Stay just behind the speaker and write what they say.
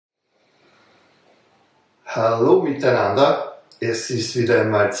Hallo miteinander, es ist wieder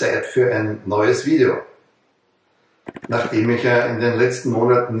einmal Zeit für ein neues Video. Nachdem ich ja in den letzten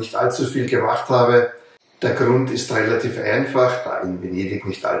Monaten nicht allzu viel gemacht habe, der Grund ist relativ einfach, da in Venedig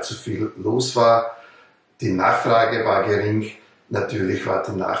nicht allzu viel los war. Die Nachfrage war gering, natürlich war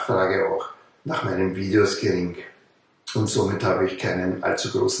die Nachfrage auch nach meinen Videos gering. Und somit habe ich keinen allzu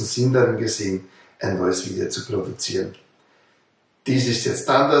großen Sinn darin gesehen, ein neues Video zu produzieren. Dies ist jetzt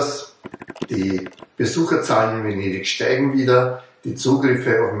anders. Die Besucherzahlen in Venedig steigen wieder, die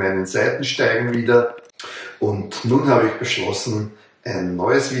Zugriffe auf meinen Seiten steigen wieder und nun habe ich beschlossen, ein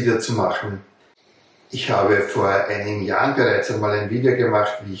neues Video zu machen. Ich habe vor einigen Jahren bereits einmal ein Video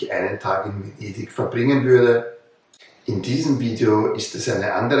gemacht, wie ich einen Tag in Venedig verbringen würde. In diesem Video ist es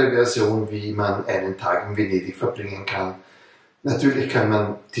eine andere Version, wie man einen Tag in Venedig verbringen kann. Natürlich kann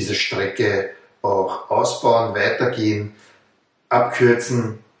man diese Strecke auch ausbauen, weitergehen,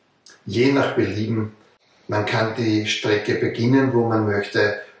 abkürzen, je nach Belieben. Man kann die Strecke beginnen, wo man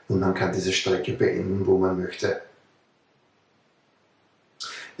möchte, und man kann diese Strecke beenden, wo man möchte.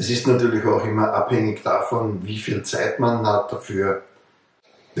 Es ist natürlich auch immer abhängig davon, wie viel Zeit man hat dafür.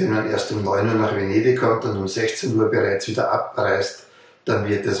 Wenn man erst um 9 Uhr nach Venedig kommt und um 16 Uhr bereits wieder abreist, dann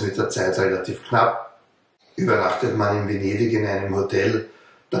wird es mit der Zeit relativ knapp. Übernachtet man in Venedig in einem Hotel,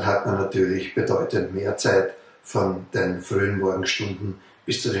 dann hat man natürlich bedeutend mehr Zeit, von den frühen Morgenstunden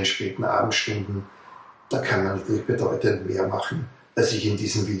bis zu den späten Abendstunden. Da kann man natürlich bedeutend mehr machen, als ich in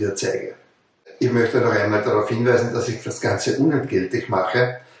diesem Video zeige. Ich möchte noch einmal darauf hinweisen, dass ich das Ganze unentgeltlich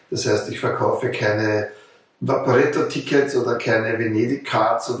mache. Das heißt, ich verkaufe keine Vaporetto-Tickets oder keine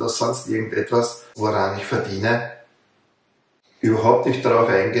Venedig-Cards oder sonst irgendetwas, woran ich verdiene. Überhaupt nicht darauf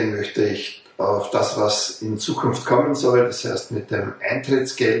eingehen möchte ich auf das, was in Zukunft kommen soll, das heißt mit dem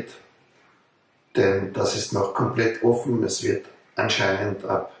Eintrittsgeld, denn das ist noch komplett offen. Es wird anscheinend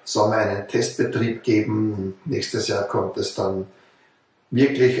ab Sommer einen Testbetrieb geben und nächstes Jahr kommt es dann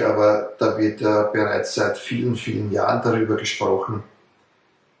wirklich, aber da wird ja bereits seit vielen, vielen Jahren darüber gesprochen.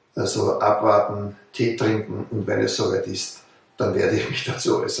 Also abwarten, Tee trinken und wenn es soweit ist, dann werde ich mich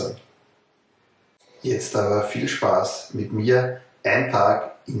dazu äußern. Jetzt aber viel Spaß mit mir, ein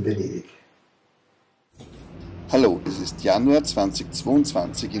Tag in Venedig. Hallo, es ist Januar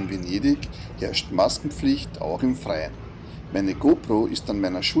 2022 in Venedig, herrscht Maskenpflicht, auch im Freien. Meine GoPro ist an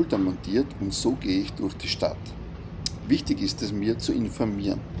meiner Schulter montiert und so gehe ich durch die Stadt. Wichtig ist es mir zu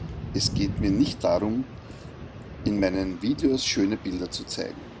informieren. Es geht mir nicht darum, in meinen Videos schöne Bilder zu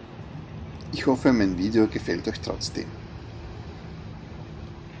zeigen. Ich hoffe, mein Video gefällt euch trotzdem.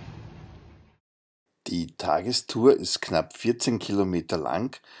 Die Tagestour ist knapp 14 Kilometer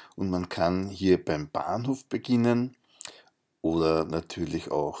lang und man kann hier beim Bahnhof beginnen oder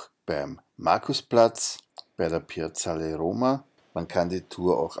natürlich auch beim Markusplatz, bei der Piazzale Roma. Man kann die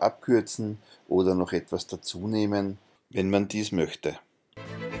Tour auch abkürzen oder noch etwas dazu nehmen, wenn man dies möchte.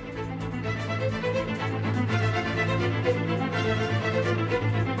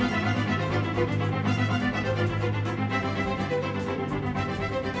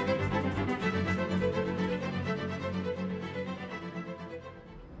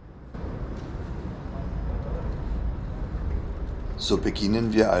 So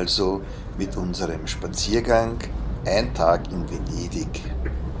beginnen wir also mit unserem Spaziergang Ein Tag in Venedig.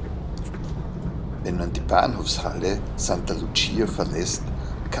 Wenn man die Bahnhofshalle Santa Lucia verlässt,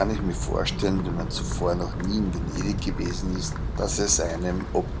 kann ich mir vorstellen, wenn man zuvor noch nie in Venedig gewesen ist, dass es einem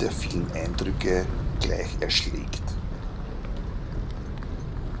ob der vielen Eindrücke gleich erschlägt.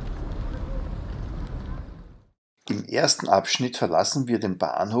 Im ersten Abschnitt verlassen wir den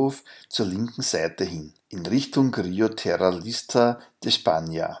Bahnhof zur linken Seite hin, in Richtung Rio Terralista de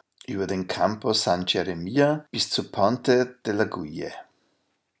España, über den Campo San Jeremia bis zu Ponte de la Guille.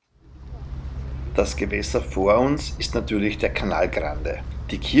 Das Gewässer vor uns ist natürlich der Canal Grande.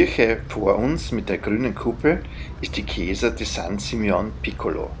 Die Kirche vor uns mit der grünen Kuppel ist die Chiesa di San Simeon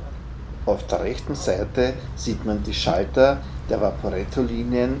Piccolo. Auf der rechten Seite sieht man die Schalter der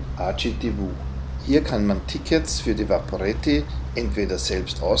Vaporetto-Linien AGTV. Hier kann man Tickets für die Vaporetti entweder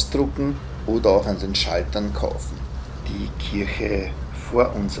selbst ausdrucken oder auch an den Schaltern kaufen. Die Kirche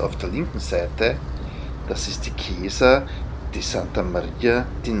vor uns auf der linken Seite, das ist die Chiesa di Santa Maria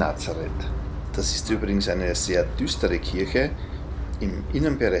di Nazareth. Das ist übrigens eine sehr düstere Kirche. Im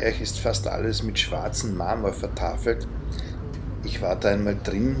Innenbereich ist fast alles mit schwarzem Marmor vertafelt. Ich war da einmal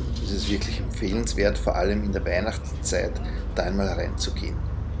drin, es ist wirklich empfehlenswert, vor allem in der Weihnachtszeit, da einmal reinzugehen.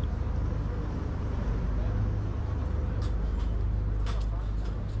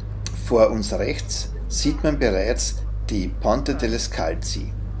 Vor uns rechts sieht man bereits die Ponte delle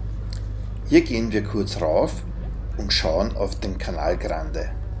Scalzi. Hier gehen wir kurz rauf und schauen auf den Canal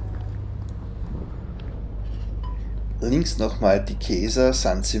Grande. Links nochmal die Chiesa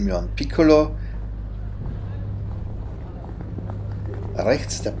San Simeon Piccolo,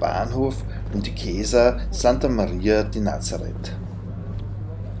 rechts der Bahnhof und die Chiesa Santa Maria di Nazareth.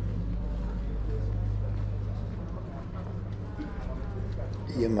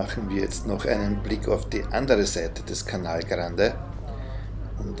 Hier machen wir jetzt noch einen Blick auf die andere Seite des Canal Grande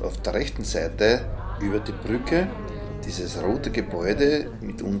und auf der rechten Seite über die Brücke, dieses rote Gebäude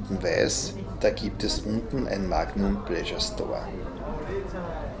mit unten weiß, da gibt es unten ein Magnum Pleasure Store.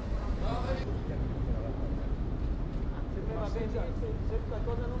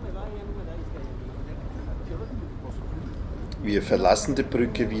 Wir verlassen die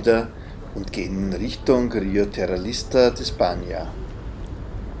Brücke wieder und gehen in Richtung Rio Terralista di Spagna.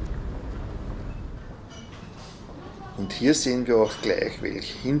 Und hier sehen wir auch gleich,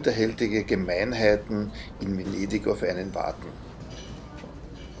 welche hinterhältige Gemeinheiten in Venedig auf einen warten.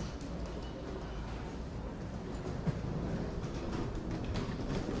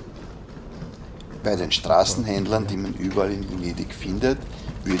 Bei den Straßenhändlern, die man überall in Venedig findet,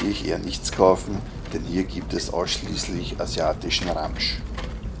 würde ich eher nichts kaufen, denn hier gibt es ausschließlich asiatischen Ramsch.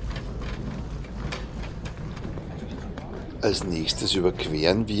 Als nächstes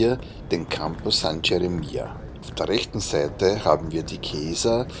überqueren wir den Campo San Geremia. Auf der rechten Seite haben wir die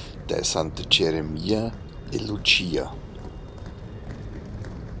Chiesa di Santa Geremia e Lucia.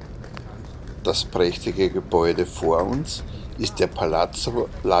 Das prächtige Gebäude vor uns ist der Palazzo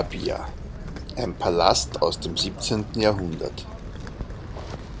Labia, ein Palast aus dem 17. Jahrhundert.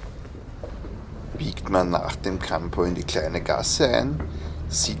 Biegt man nach dem Campo in die kleine Gasse ein,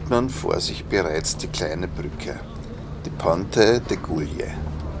 sieht man vor sich bereits die kleine Brücke, die Ponte de Guglie.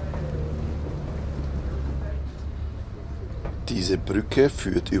 Diese Brücke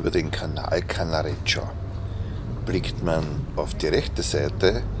führt über den Canal Canareccio. Blickt man auf die rechte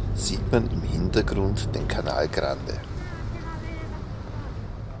Seite, sieht man im Hintergrund den Canal Grande.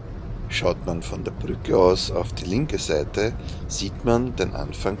 Schaut man von der Brücke aus auf die linke Seite, sieht man den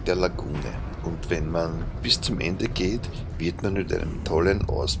Anfang der Lagune. Und wenn man bis zum Ende geht, wird man mit einem tollen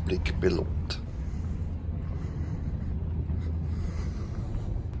Ausblick belohnt.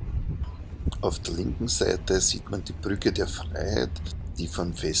 Auf der linken Seite sieht man die Brücke der Freiheit, die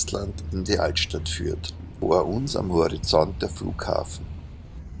von Festland in die Altstadt führt. Vor uns am Horizont der Flughafen.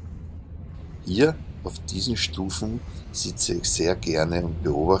 Hier auf diesen Stufen sitze ich sehr gerne und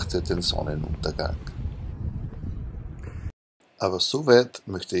beobachte den Sonnenuntergang. Aber so weit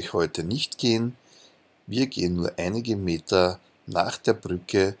möchte ich heute nicht gehen. Wir gehen nur einige Meter nach der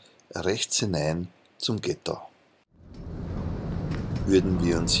Brücke rechts hinein zum Ghetto. Würden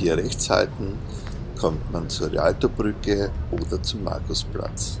wir uns hier rechts halten, kommt man zur Rialtobrücke oder zum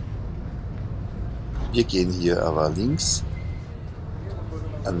Markusplatz. Wir gehen hier aber links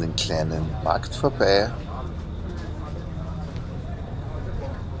an den kleinen Markt vorbei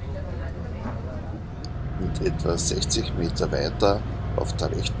und etwa 60 Meter weiter auf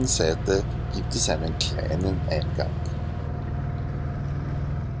der rechten Seite gibt es einen kleinen Eingang.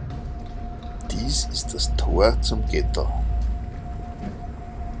 Dies ist das Tor zum Ghetto.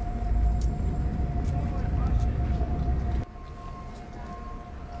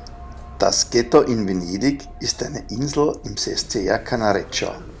 Das Ghetto in Venedig ist eine Insel im Sestea Canareccio.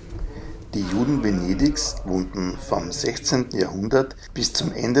 Die Juden Venedigs wohnten vom 16. Jahrhundert bis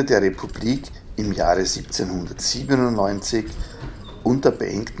zum Ende der Republik im Jahre 1797 unter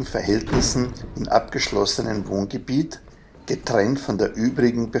beengten Verhältnissen in abgeschlossenen Wohngebiet, getrennt von der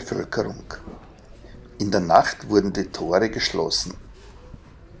übrigen Bevölkerung. In der Nacht wurden die Tore geschlossen.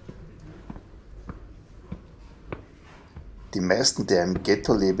 Die meisten der im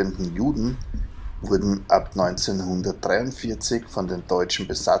Ghetto lebenden Juden wurden ab 1943 von den deutschen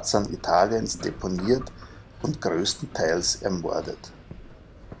Besatzern Italiens deponiert und größtenteils ermordet.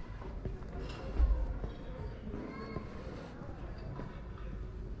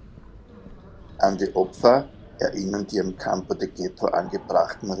 An die Opfer erinnern die am Campo de Ghetto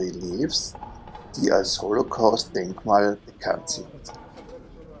angebrachten Reliefs, die als Holocaust-Denkmal bekannt sind.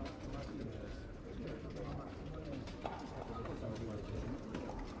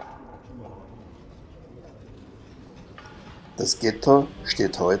 Das Ghetto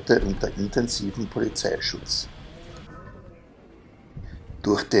steht heute unter intensivem Polizeischutz.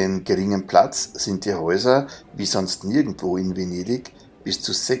 Durch den geringen Platz sind die Häuser, wie sonst nirgendwo in Venedig, bis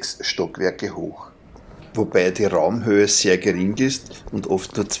zu 6 Stockwerke hoch. Wobei die Raumhöhe sehr gering ist und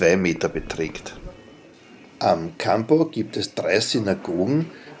oft nur 2 Meter beträgt. Am Campo gibt es 3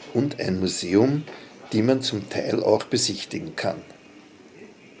 Synagogen und ein Museum, die man zum Teil auch besichtigen kann.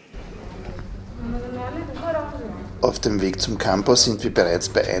 Auf dem Weg zum Campo sind wir bereits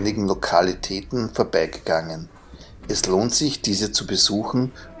bei einigen Lokalitäten vorbeigegangen. Es lohnt sich, diese zu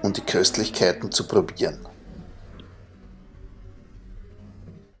besuchen und die Köstlichkeiten zu probieren.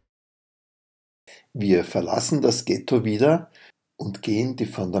 Wir verlassen das Ghetto wieder und gehen die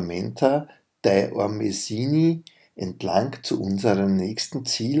Fondamenta dei Ormesini entlang zu unserem nächsten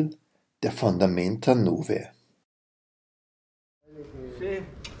Ziel, der Fondamenta Nove.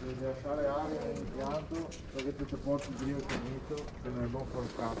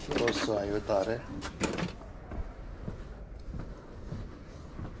 Posso aiutare?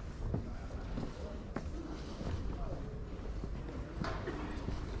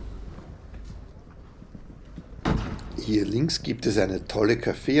 Hier links gibt es eine tolle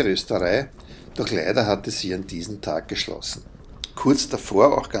Kaffeerösterei, doch leider hatte sie an diesem Tag geschlossen. Kurz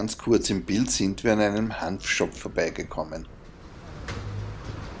davor, auch ganz kurz im Bild, sind wir an einem Hanfshop vorbeigekommen.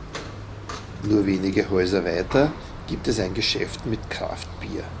 Nur wenige Häuser weiter gibt es ein Geschäft mit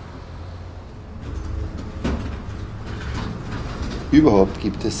Kraftbier. Überhaupt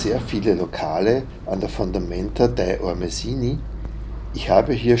gibt es sehr viele Lokale an der Fondamenta dei Ormesini. Ich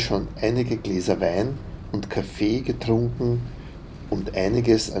habe hier schon einige Gläser Wein und Kaffee getrunken und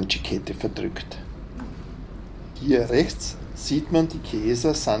einiges an Cicchette verdrückt. Hier rechts sieht man die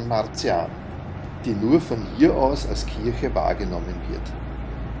Chiesa San Marziano, die nur von hier aus als Kirche wahrgenommen wird.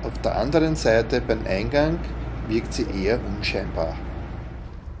 Auf der anderen Seite beim Eingang wirkt sie eher unscheinbar.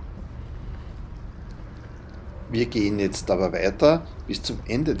 Wir gehen jetzt aber weiter bis zum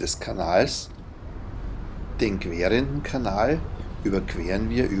Ende des Kanals. Den querenden Kanal überqueren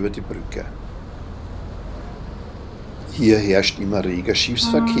wir über die Brücke. Hier herrscht immer reger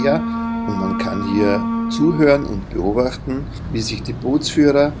Schiffsverkehr und man kann hier zuhören und beobachten, wie sich die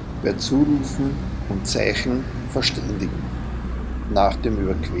Bootsführer bei Zurufen und Zeichen verständigen. Nach dem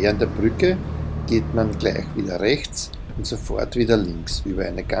Überqueren der Brücke geht man gleich wieder rechts und sofort wieder links über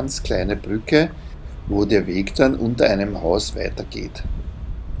eine ganz kleine Brücke, wo der Weg dann unter einem Haus weitergeht.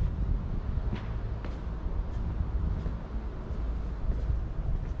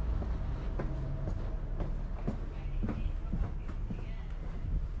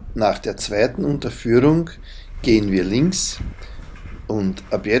 Nach der zweiten Unterführung gehen wir links und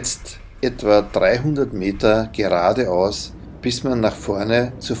ab jetzt etwa 300 Meter geradeaus, bis man nach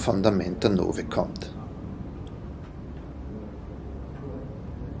vorne zur Fondamenta Nove kommt.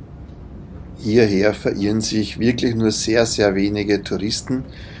 Hierher verirren sich wirklich nur sehr, sehr wenige Touristen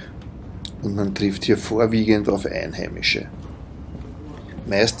und man trifft hier vorwiegend auf Einheimische.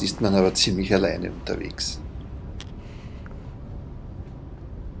 Meist ist man aber ziemlich alleine unterwegs.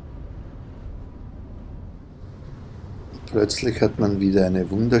 Plötzlich hat man wieder eine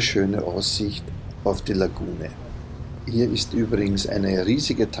wunderschöne Aussicht auf die Lagune. Hier ist übrigens eine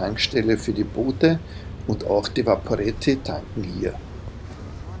riesige Tankstelle für die Boote und auch die Vaporetti tanken hier.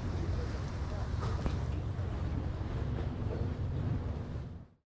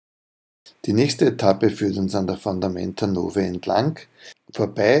 Die nächste Etappe führt uns an der Fondamenta Nove entlang,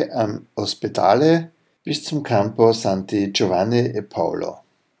 vorbei am Ospedale bis zum Campo Santi Giovanni e Paolo.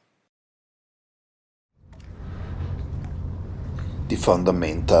 Die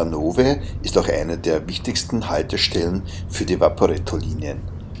Fondamenta Nove ist auch eine der wichtigsten Haltestellen für die Vaporetto-Linien.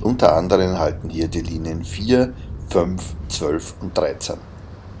 Unter anderem halten hier die Linien 4, 5, 12 und 13.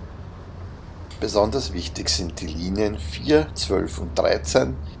 Besonders wichtig sind die Linien 4, 12 und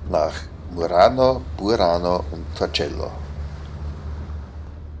 13 nach Murano, Burano und Torcello.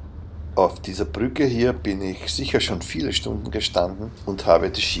 Auf dieser Brücke hier bin ich sicher schon viele Stunden gestanden und habe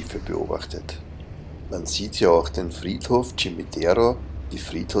die Schiffe beobachtet. Man sieht ja auch den Friedhof Cimitero, die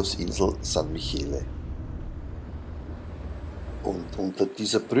Friedhofsinsel San Michele. Und unter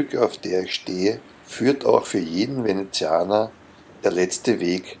dieser Brücke, auf der ich stehe, führt auch für jeden Venezianer der letzte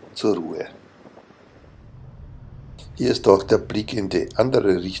Weg zur Ruhe. Hier ist auch der Blick in die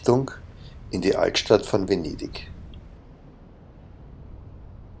andere Richtung, in die Altstadt von Venedig.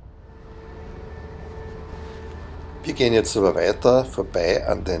 Wir gehen jetzt aber weiter, vorbei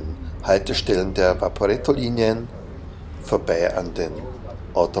an den Haltestellen der Vaporetto-Linien, vorbei an den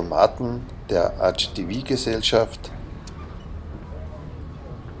Automaten der HTV-Gesellschaft,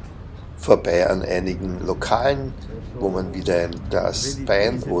 vorbei an einigen Lokalen, wo man wieder ein Glas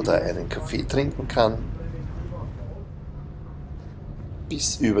Wein oder einen Kaffee trinken kann,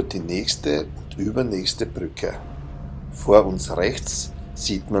 bis über die nächste und übernächste Brücke. Vor uns rechts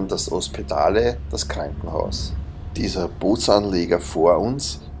sieht man das Ospedale, das Krankenhaus. Dieser Bootsanleger vor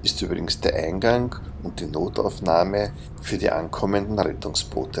uns ist übrigens der Eingang und die Notaufnahme für die ankommenden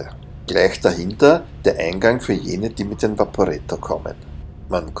Rettungsboote. Gleich dahinter der Eingang für jene, die mit den Vaporetto kommen.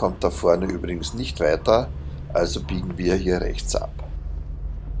 Man kommt da vorne übrigens nicht weiter, also biegen wir hier rechts ab.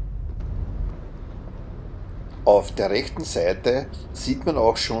 Auf der rechten Seite sieht man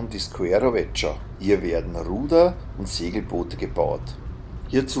auch schon die Square Vecchia. Hier werden Ruder- und Segelboote gebaut.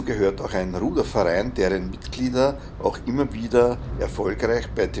 Hierzu gehört auch ein Ruderverein, deren Mitglieder auch immer wieder erfolgreich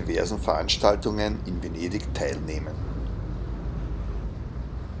bei diversen Veranstaltungen in Venedig teilnehmen.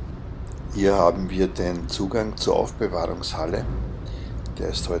 Hier haben wir den Zugang zur Aufbewahrungshalle. Der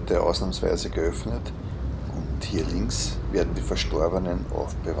ist heute ausnahmsweise geöffnet und hier links werden die Verstorbenen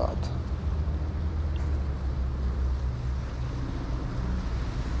aufbewahrt.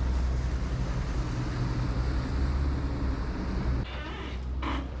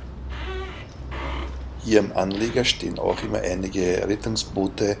 Hier am Anleger stehen auch immer einige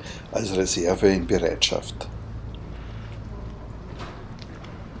Rettungsboote als Reserve in Bereitschaft.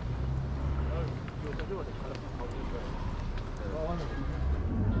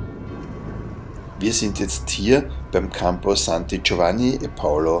 Wir sind jetzt hier beim Campo Santi Giovanni e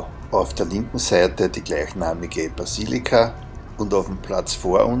Paolo. Auf der linken Seite die gleichnamige Basilika und auf dem Platz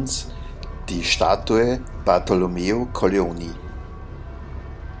vor uns die Statue Bartolomeo Colleoni.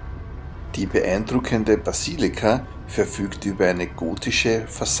 Die beeindruckende Basilika verfügt über eine gotische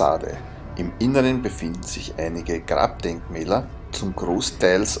Fassade. Im Inneren befinden sich einige Grabdenkmäler, zum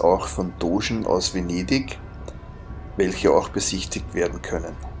Großteils auch von Dogen aus Venedig, welche auch besichtigt werden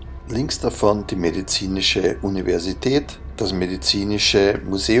können. Links davon die medizinische Universität, das medizinische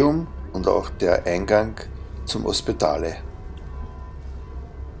Museum und auch der Eingang zum Ospedale.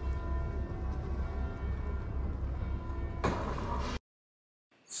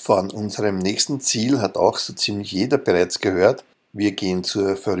 Von unserem nächsten Ziel hat auch so ziemlich jeder bereits gehört. Wir gehen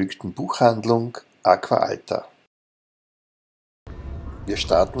zur verrückten Buchhandlung Aqua Alta. Wir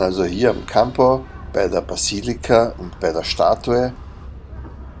starten also hier am Campo bei der Basilika und bei der Statue.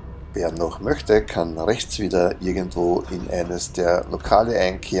 Wer noch möchte, kann rechts wieder irgendwo in eines der Lokale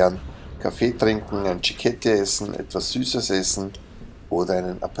einkehren, Kaffee trinken, ein Cicchetti essen, etwas Süßes essen oder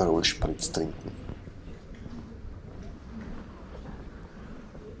einen Aperol Spritz trinken.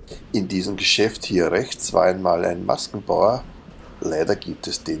 In diesem Geschäft hier rechts war einmal ein Maskenbauer, leider gibt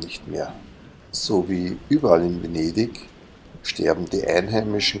es den nicht mehr. So wie überall in Venedig sterben die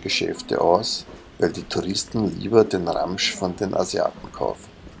einheimischen Geschäfte aus, weil die Touristen lieber den Ramsch von den Asiaten kaufen.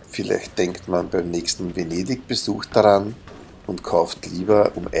 Vielleicht denkt man beim nächsten Venedig-Besuch daran und kauft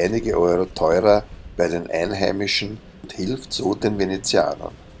lieber um einige Euro teurer bei den Einheimischen und hilft so den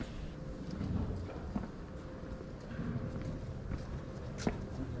Venezianern.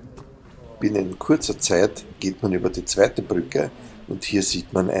 Binnen kurzer Zeit geht man über die zweite Brücke und hier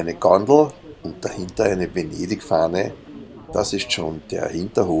sieht man eine Gondel und dahinter eine Venedig-Fahne. Das ist schon der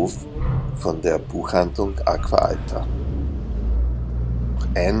Hinterhof von der Buchhandlung Aqua Alta. Noch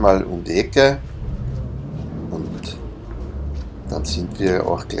einmal um die Ecke und dann sind wir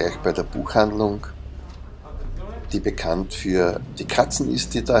auch gleich bei der Buchhandlung, die bekannt für die Katzen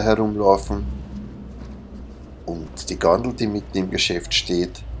ist, die da herumlaufen und die Gondel, die mitten im Geschäft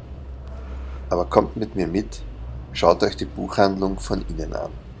steht. Aber kommt mit mir mit, schaut euch die Buchhandlung von innen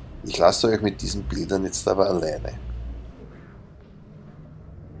an. Ich lasse euch mit diesen Bildern jetzt aber alleine.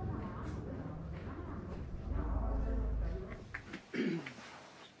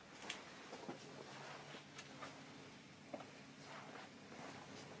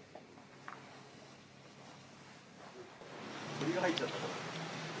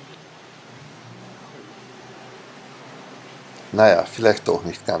 Naja, vielleicht doch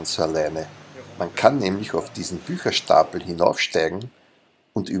nicht ganz so alleine. Man kann nämlich auf diesen Bücherstapel hinaufsteigen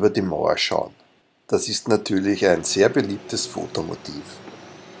und über die Mauer schauen. Das ist natürlich ein sehr beliebtes Fotomotiv.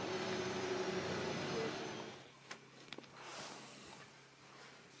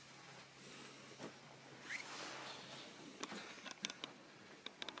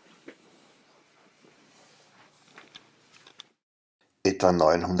 Etwa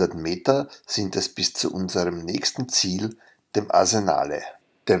 900 Meter sind es bis zu unserem nächsten Ziel, dem Arsenale.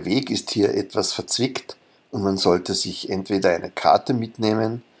 Der Weg ist hier etwas verzwickt und man sollte sich entweder eine Karte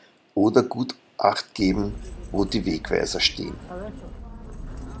mitnehmen oder gut Acht geben, wo die Wegweiser stehen.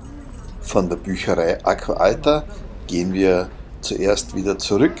 Von der Bücherei Aqua Alta gehen wir zuerst wieder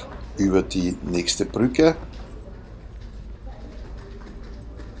zurück über die nächste Brücke.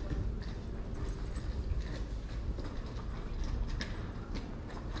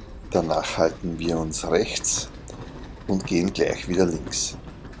 Danach halten wir uns rechts und gehen gleich wieder links.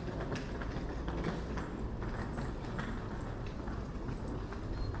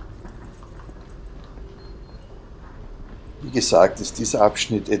 Wie gesagt, ist dieser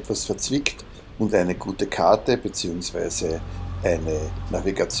Abschnitt etwas verzwickt und eine gute Karte bzw. eine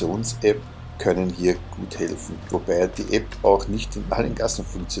Navigations-App können hier gut helfen. Wobei die App auch nicht in allen Gassen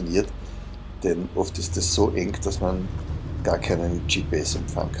funktioniert. denn oft ist es so eng, dass man gar keinen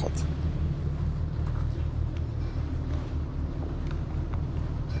GPS-Empfang hat.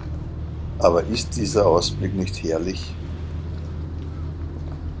 Aber ist dieser Ausblick nicht herrlich?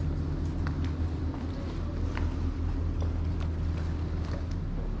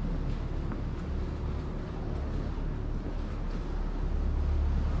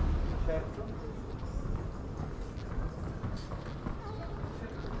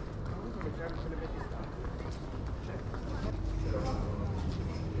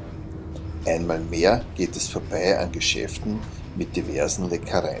 Einmal mehr geht es vorbei an Geschäften mit diversen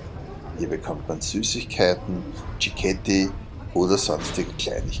Leckereien. Hier bekommt man Süßigkeiten, Cicchetti oder sonstige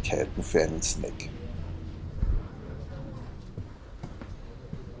Kleinigkeiten für einen Snack.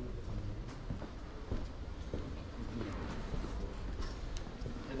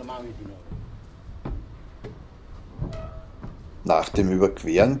 Nach dem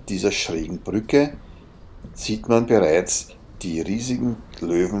Überqueren dieser schrägen Brücke sieht man bereits die riesigen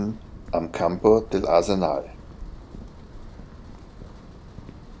Löwen am Campo del Arsenal.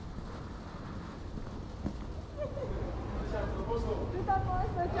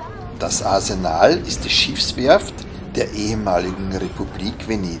 Das Arsenal ist die Schiffswerft der ehemaligen Republik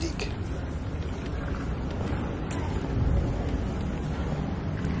Venedig.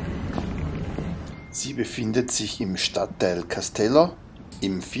 Sie befindet sich im Stadtteil Castello.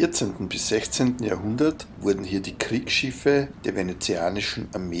 Im 14. bis 16. Jahrhundert wurden hier die Kriegsschiffe der venezianischen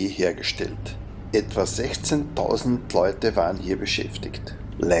Armee hergestellt. Etwa 16.000 Leute waren hier beschäftigt.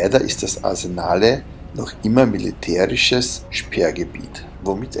 Leider ist das Arsenale noch immer militärisches Sperrgebiet,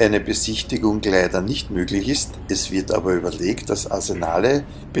 womit eine Besichtigung leider nicht möglich ist. Es wird aber überlegt, das Arsenale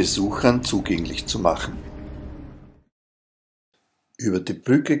Besuchern zugänglich zu machen. Über die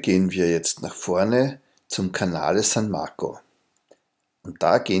Brücke gehen wir jetzt nach vorne zum Canale San Marco. Und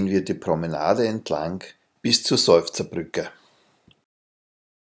da gehen wir die Promenade entlang bis zur Seufzerbrücke.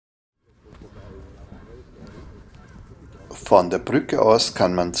 Von der Brücke aus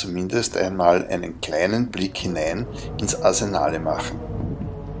kann man zumindest einmal einen kleinen Blick hinein ins Arsenale machen.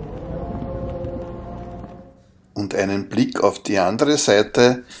 Und einen Blick auf die andere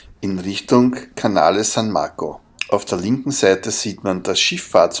Seite in Richtung Canale San Marco. Auf der linken Seite sieht man das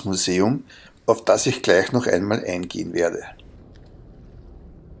Schifffahrtsmuseum, auf das ich gleich noch einmal eingehen werde.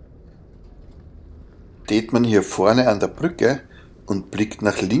 Steht man hier vorne an der Brücke und blickt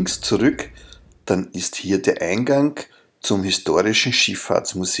nach links zurück, dann ist hier der Eingang zum historischen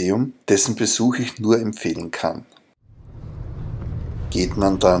Schifffahrtsmuseum, dessen Besuch ich nur empfehlen kann. Geht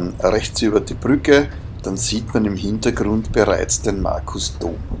man dann rechts über die Brücke, dann sieht man im Hintergrund bereits den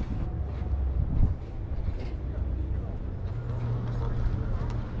Markusdom.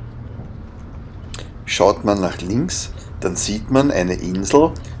 Schaut man nach links, dann sieht man eine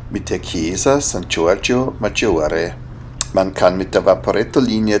Insel mit der Chiesa San Giorgio Maggiore. Man kann mit der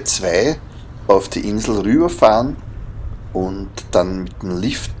Vaporetto-Linie 2 auf die Insel rüberfahren und dann mit dem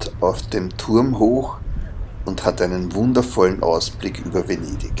Lift auf dem Turm hoch und hat einen wundervollen Ausblick über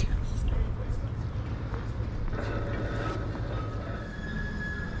Venedig.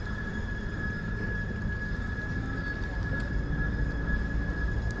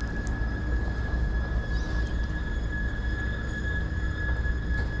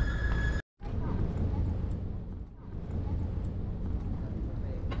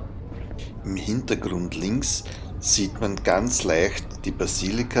 Im Hintergrund links sieht man ganz leicht die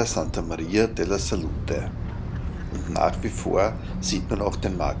Basilika Santa Maria della Salute. Und nach wie vor sieht man auch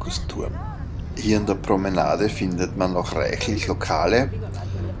den Markusturm. Hier an der Promenade findet man auch reichlich Lokale,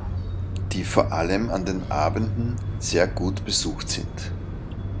 die vor allem an den Abenden sehr gut besucht sind.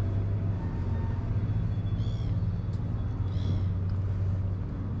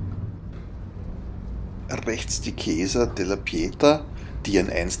 Rechts die Chiesa della Pieta, die an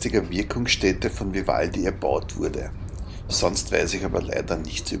einstiger Wirkungsstätte von Vivaldi erbaut wurde. Sonst weiß ich aber leider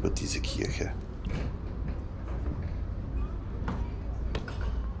nichts über diese Kirche.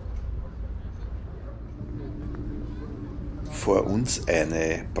 Vor uns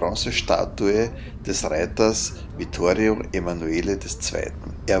eine Bronzestatue des Reiters Vittorio Emanuele II.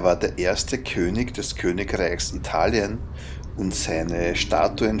 Er war der erste König des Königreichs Italien und seine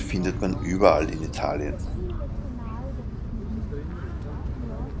Statuen findet man überall in Italien.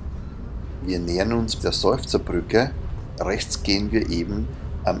 Wir nähern uns der Seufzerbrücke, rechts gehen wir eben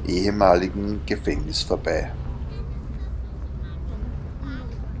am ehemaligen Gefängnis vorbei.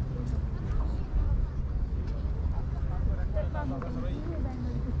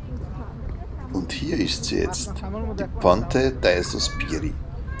 Und hier ist sie jetzt, die Ponte dei Sospiri,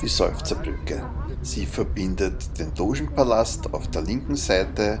 die Seufzerbrücke. Sie verbindet den Dogenpalast auf der linken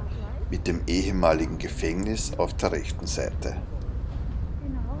Seite mit dem ehemaligen Gefängnis auf der rechten Seite.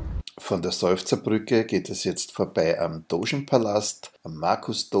 Von der Seufzerbrücke geht es jetzt vorbei am Dogenpalast, am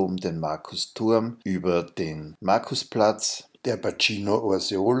Markusdom, den Markusturm, über den Markusplatz, der Bacino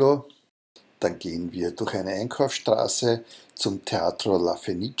Orseolo. Dann gehen wir durch eine Einkaufsstraße zum Teatro La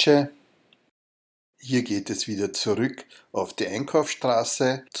Fenice. Hier geht es wieder zurück auf die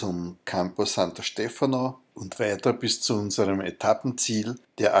Einkaufsstraße zum Campo Santo Stefano und weiter bis zu unserem Etappenziel,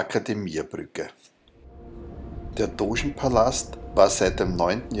 der Akademierbrücke. Der Dogenpalast war seit dem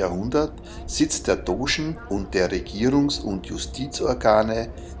 9. Jahrhundert Sitz der Dogen und der Regierungs- und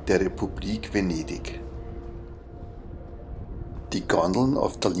Justizorgane der Republik Venedig. Die Gondeln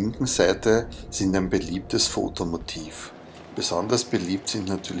auf der linken Seite sind ein beliebtes Fotomotiv. Besonders beliebt sind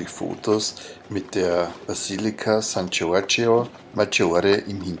natürlich Fotos mit der Basilika San Giorgio Maggiore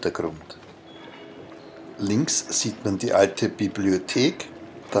im Hintergrund. Links sieht man die alte Bibliothek,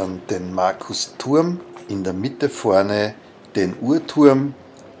 dann den Markusturm, in der Mitte vorne den Uhrturm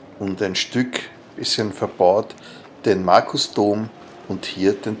und ein Stück, bisschen verbaut, den Markusdom und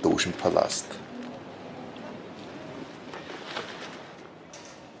hier den Dogenpalast.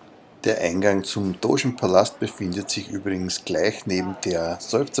 Der Eingang zum Dogenpalast befindet sich übrigens gleich neben der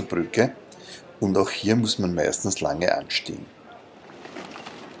Seufzerbrücke und auch hier muss man meistens lange anstehen.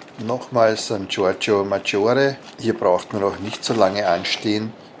 Nochmal San Giorgio Maggiore, hier braucht man auch nicht so lange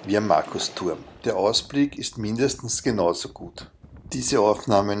anstehen wie am Markusturm. Der Ausblick ist mindestens genauso gut. Diese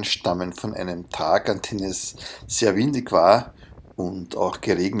Aufnahmen stammen von einem Tag, an dem es sehr windig war und auch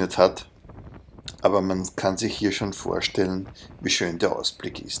geregnet hat, aber man kann sich hier schon vorstellen, wie schön der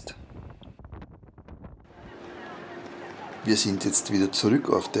Ausblick ist. Wir sind jetzt wieder zurück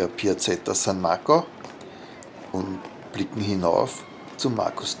auf der Piazzetta San Marco und blicken hinauf zum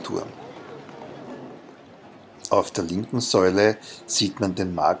Markusturm. Auf der linken Säule sieht man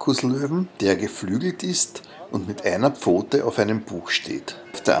den Markuslöwen, der geflügelt ist und mit einer Pfote auf einem Buch steht.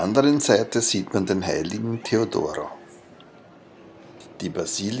 Auf der anderen Seite sieht man den heiligen Theodoro. Die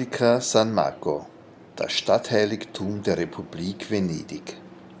Basilika San Marco, das Stadtheiligtum der Republik Venedig.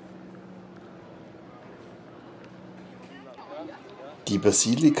 Die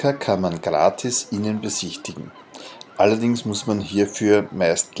Basilika kann man gratis innen besichtigen. Allerdings muss man hierfür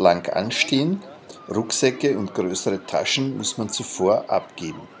meist lang anstehen. Rucksäcke und größere Taschen muss man zuvor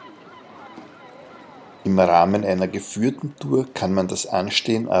abgeben. Im Rahmen einer geführten Tour kann man das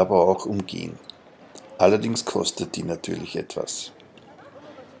Anstehen aber auch umgehen. Allerdings kostet die natürlich etwas.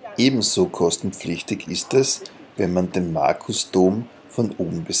 Ebenso kostenpflichtig ist es, wenn man den Markusdom von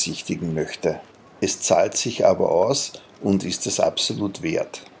oben besichtigen möchte. Es zahlt sich aber aus und ist es absolut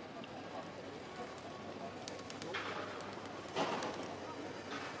wert.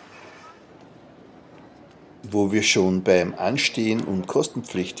 Wo wir schon beim Anstehen und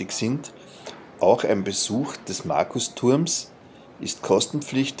kostenpflichtig sind, auch ein Besuch des Markusturms ist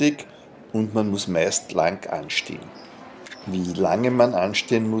kostenpflichtig und man muss meist lang anstehen. Wie lange man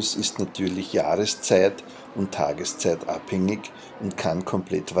anstehen muss, ist natürlich Jahreszeit und Tageszeit abhängig und kann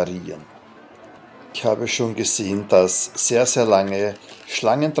komplett variieren. Ich habe schon gesehen, dass sehr, sehr lange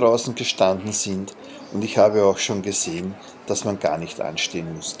Schlangen draußen gestanden sind und ich habe auch schon gesehen, dass man gar nicht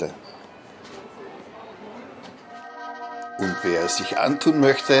anstehen musste. Und wer es sich antun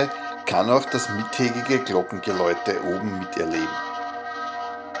möchte, kann auch das mittägige Glockengeläute oben miterleben.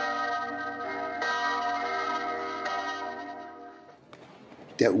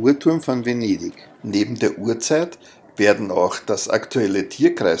 Der Uhrturm von Venedig. Neben der Uhrzeit werden auch das aktuelle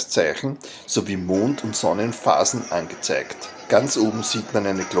Tierkreiszeichen sowie Mond- und Sonnenphasen angezeigt. Ganz oben sieht man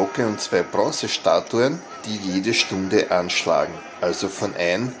eine Glocke und 2 Bronzestatuen, die jede Stunde anschlagen, also von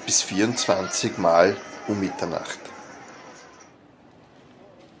 1 bis 24 Mal um Mitternacht.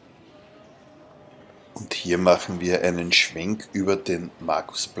 Und hier machen wir einen Schwenk über den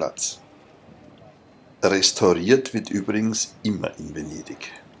Markusplatz. Restauriert wird übrigens immer in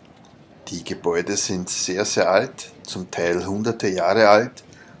Venedig. Die Gebäude sind sehr, sehr alt, zum Teil hunderte Jahre alt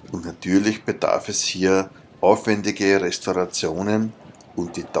und natürlich bedarf es hier aufwendige Restaurationen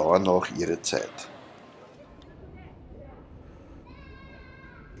und die dauern auch ihre Zeit.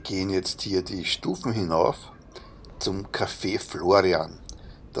 Wir gehen jetzt hier die Stufen hinauf zum Café Florian.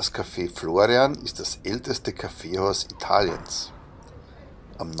 Das Café Florian ist das älteste Kaffeehaus Italiens.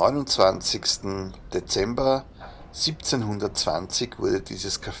 Am 29. Dezember 1720 wurde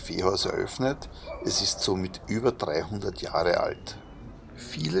dieses Kaffeehaus eröffnet. Es ist somit über 300 Jahre alt.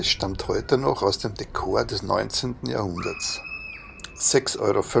 Vieles stammt heute noch aus dem Dekor des 19. Jahrhunderts.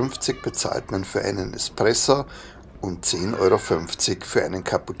 6,50 € bezahlt man für einen Espresso und 10,50 € für einen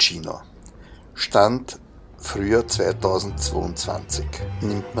Cappuccino. Stand Frühjahr 2022.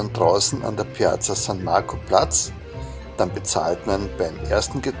 Nimmt man draußen an der Piazza San Markusplatz, dann bezahlt man beim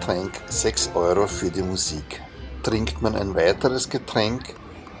ersten Getränk 6 Euro für die Musik. Trinkt man ein weiteres Getränk,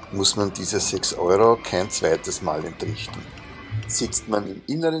 muss man diese 6 Euro kein zweites Mal entrichten. Sitzt man im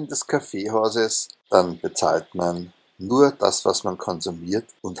Inneren des Kaffeehauses, dann bezahlt man nur das, was man konsumiert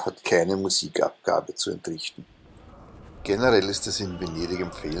und hat keine Musikabgabe zu entrichten. Generell ist es in Venedig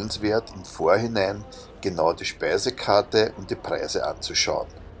empfehlenswert, im Vorhinein genau die Speisekarte und die Preise anzuschauen.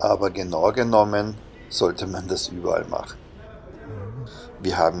 Aber genau genommen sollte man das überall machen.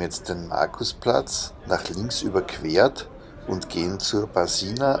 Wir haben jetzt den Markusplatz nach links überquert und gehen zur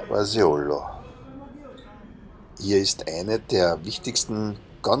Barcina Orseolo. Hier ist eine der wichtigsten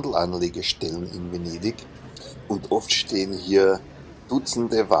Gondelanlegestellen in Venedig und oft stehen hier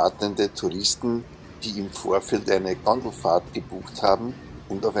Dutzende wartende Touristen, die im Vorfeld eine Gondelfahrt gebucht haben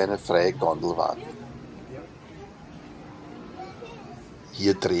und auf eine freie Gondel warten.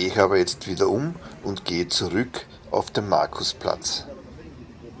 Hier drehe ich aber jetzt wieder um und gehe zurück auf den Markusplatz.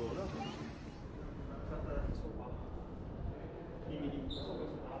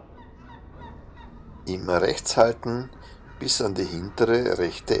 Immer rechts halten bis an die hintere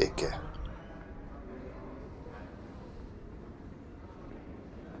rechte Ecke.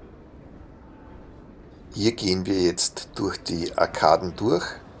 Hier gehen wir jetzt durch die Arkaden durch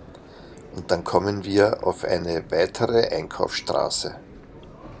und dann kommen wir auf eine weitere Einkaufsstraße.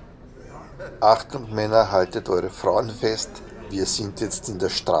 Achtung Männer, haltet eure Frauen fest, wir sind jetzt in der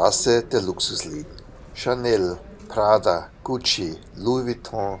Straße der Luxusläden. Chanel, Prada, Gucci, Louis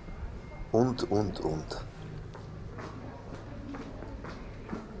Vuitton und.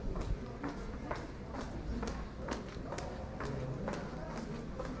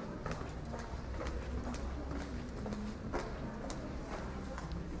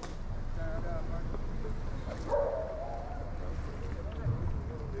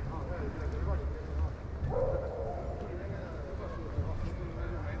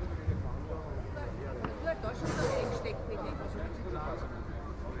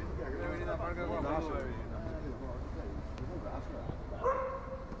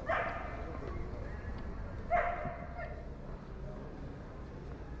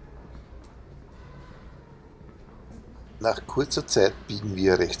 Nach kurzer Zeit biegen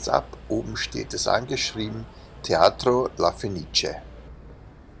wir rechts ab, oben steht es angeschrieben, Teatro La Fenice.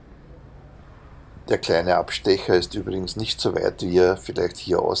 Der kleine Abstecher ist übrigens nicht so weit, wie er vielleicht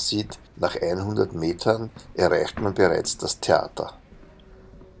hier aussieht. Nach 100 Metern erreicht man bereits das Theater.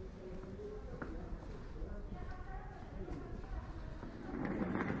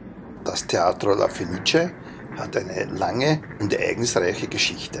 Das Teatro La Fenice hat eine lange und ereignisreiche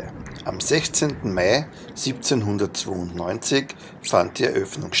Geschichte. Am 16. Mai 1792 fand die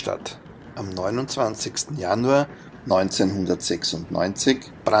Eröffnung statt. Am 29. Januar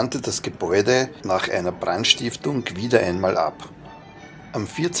 1996 brannte das Gebäude nach einer Brandstiftung wieder einmal ab. Am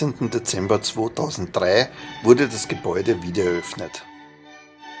 14. Dezember 2003 wurde das Gebäude wieder eröffnet.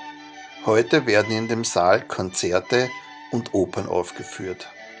 Heute werden in dem Saal Konzerte und Opern aufgeführt.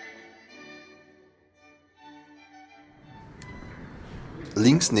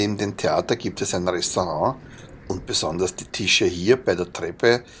 Links neben dem Theater gibt es ein Restaurant und besonders die Tische hier bei der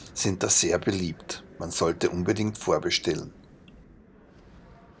Treppe sind da sehr beliebt. Man sollte unbedingt vorbestellen.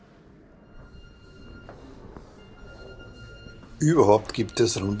 Überhaupt gibt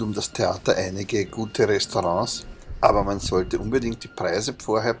es rund um das Theater einige gute Restaurants, aber man sollte unbedingt die Preise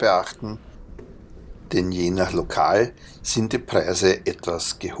vorher beachten, denn je nach Lokal sind die Preise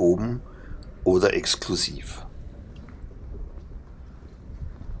etwas gehoben oder exklusiv.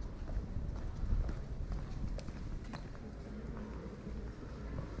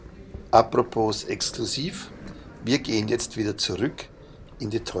 Apropos exklusiv, wir gehen jetzt wieder zurück in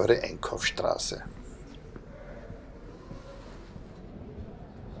die teure Einkaufsstraße.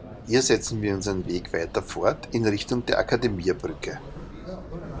 Hier setzen wir unseren Weg weiter fort in Richtung der Akademiebrücke.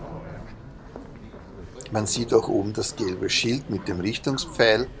 Man sieht auch oben das gelbe Schild mit dem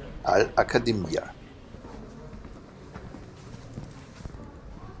Richtungspfeil All'Accademia.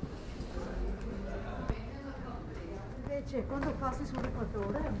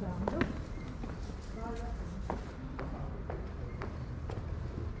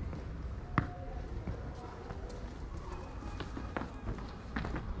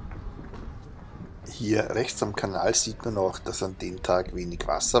 Hier rechts am Kanal sieht man auch, dass an dem Tag wenig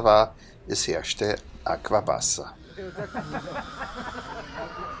Wasser war. Es herrschte Aquavasser.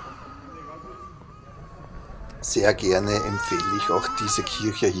 Sehr gerne empfehle ich auch diese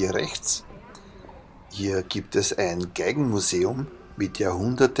Kirche hier rechts. Hier gibt es ein Geigenmuseum mit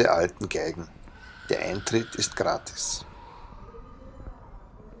jahrhundertealten Geigen. Der Eintritt ist gratis.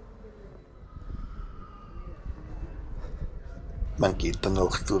 Man geht dann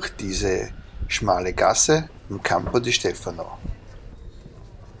noch durch diese schmale Gasse im Campo di Stefano.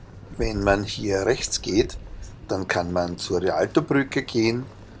 Wenn man hier rechts geht, dann kann man zur Rialtobrücke gehen.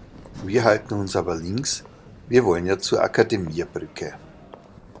 Wir halten uns aber links. Wir wollen ja zur Accademiabrücke.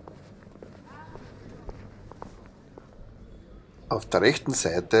 Auf der rechten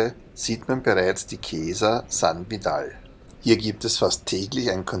Seite sieht man bereits die Chiesa San Vidal. Hier gibt es fast täglich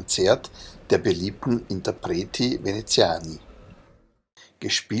ein Konzert der beliebten Interpreti veneziani.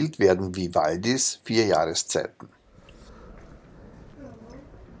 Gespielt werden Vivaldis 4 Jahreszeiten.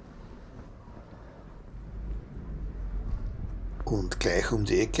 Und gleich um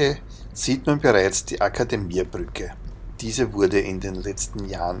die Ecke sieht man bereits die Accademiabrücke. Diese wurde in den letzten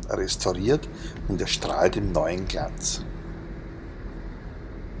Jahren restauriert und erstrahlt im neuen Glanz.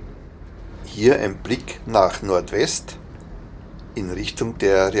 Hier ein Blick nach Nordwest in Richtung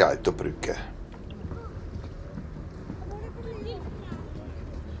der Rialtobrücke.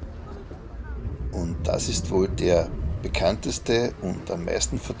 Und das ist wohl der bekannteste und am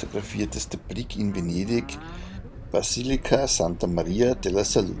meisten fotografierteste Blick in Venedig, Basilica Santa Maria della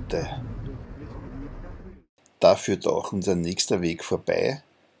Salute. Da führt auch unser nächster Weg vorbei.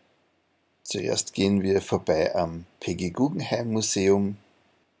 Zuerst gehen wir vorbei am Guggenheim-Museum.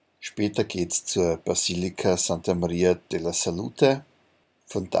 Später geht es zur Basilica Santa Maria della Salute.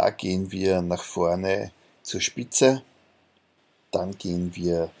 Von da gehen wir nach vorne zur Spitze. Dann gehen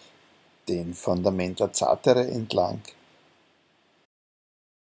wir den Fondamenta Zatere entlang.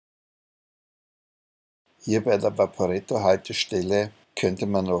 Hier bei der Vaporetto-Haltestelle könnte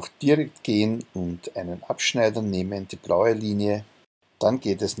man auch direkt gehen und einen Abschneider nehmen, die blaue Linie. Dann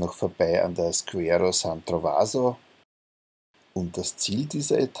geht es noch vorbei an der Square San Trovaso. Und das Ziel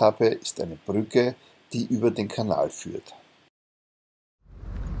dieser Etappe ist eine Brücke, die über den Kanal führt.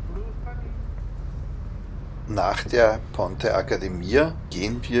 Nach der Ponte Accademia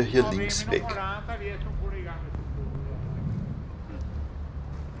gehen wir hier links weg.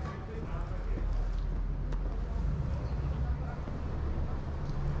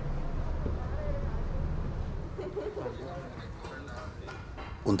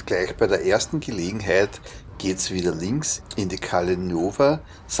 Und gleich bei der ersten Gelegenheit geht es wieder links in die Calle Nuova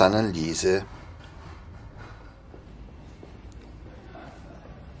San Agnese.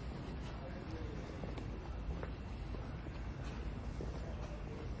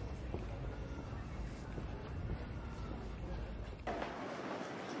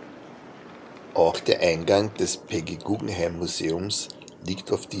 Auch der Eingang des Guggenheim-Museums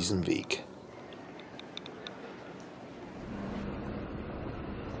liegt auf diesem Weg.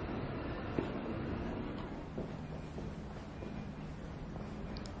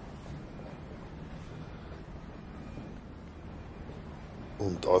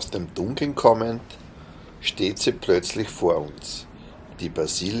 Und aus dem Dunkeln kommend steht sie plötzlich vor uns, die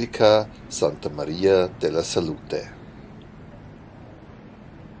Basilica Santa Maria della Salute.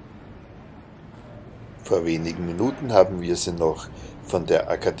 Vor wenigen Minuten haben wir sie noch von der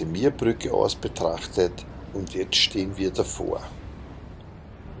Accademiabrücke aus betrachtet und jetzt stehen wir davor.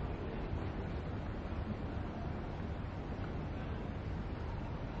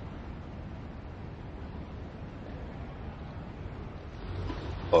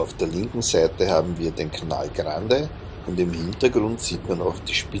 Auf der linken Seite haben wir den Canal Grande und im Hintergrund sieht man auch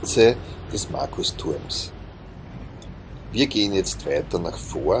die Spitze des Markusturms. Wir gehen jetzt weiter nach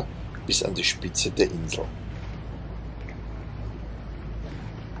vor bis an die Spitze der Insel.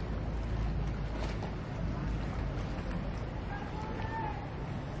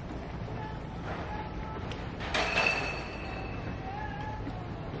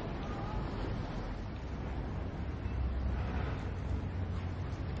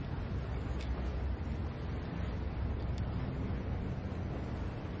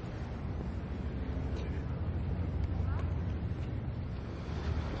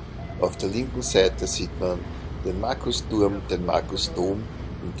 Auf der linken Seite sieht man den Markusdom, den Markusdom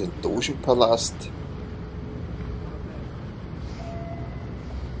und den Dogenpalast.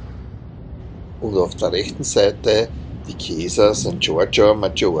 Und auf der rechten Seite die Chiesa San Giorgio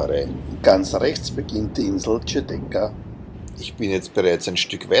Maggiore. Ganz rechts beginnt die Insel Giudecca. Ich bin jetzt bereits ein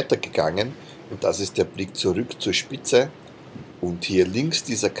Stück weiter gegangen und das ist der Blick zurück zur Spitze. Und hier links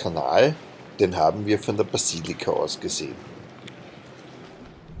dieser Kanal, den haben wir von der Basilika aus gesehen.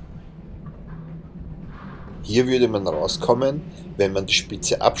 Hier würde man rauskommen, wenn man die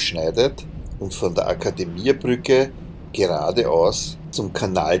Spitze abschneidet und von der Accademiabrücke geradeaus zum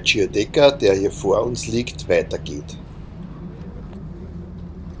Kanal Giudecca, der hier vor uns liegt, weitergeht.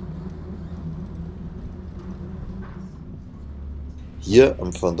 Hier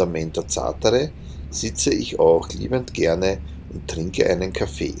am Fondamento Zatere sitze ich auch liebend gerne und trinke einen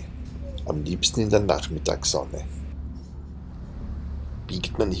Kaffee, am liebsten in der Nachmittagssonne.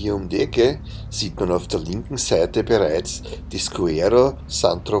 Biegt man hier um die Ecke, sieht man auf der linken Seite bereits die Scuero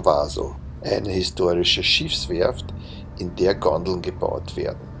San Trovaso, eine historische Schiffswerft, in der Gondeln gebaut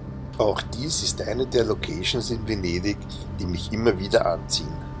werden. Auch dies ist eine der Locations in Venedig, die mich immer wieder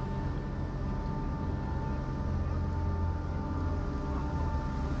anziehen.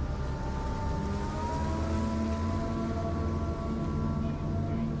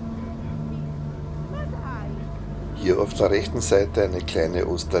 Hier auf der rechten Seite eine kleine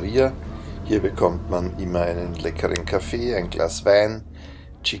Osteria. Hier bekommt man immer einen leckeren Kaffee, ein Glas Wein,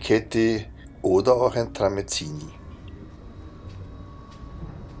 Cicchetti oder auch ein Tramezzini.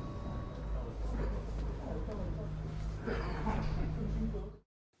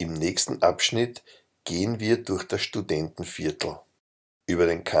 Im nächsten Abschnitt gehen wir durch das Studentenviertel, über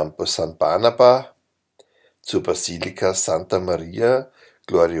den Campo San Barnaba zur Basilika Santa Maria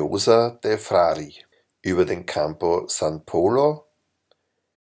Gloriosa dei Frari, über den Campo San Polo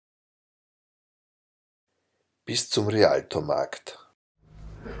bis zum Rialtomarkt.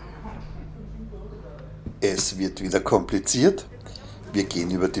 Es wird wieder kompliziert. Wir gehen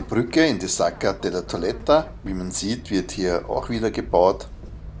über die Brücke in die Sacca della Tolletta. Wie man sieht, wird hier auch wieder gebaut.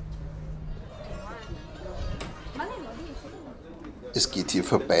 Es geht hier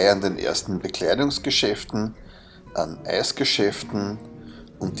vorbei an den ersten Bekleidungsgeschäften, an Eisgeschäften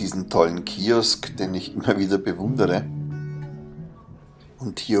und diesen tollen Kiosk, den ich immer wieder bewundere.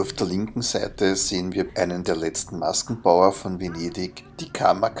 Und hier auf der linken Seite sehen wir einen der letzten Maskenbauer von Venedig, die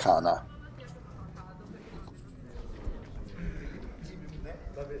Kammerkaner.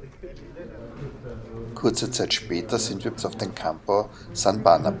 Kurze Zeit später sind wir jetzt auf den Campo San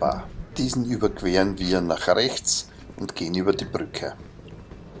Barnaba. Diesen überqueren wir nach rechts und gehen über die Brücke.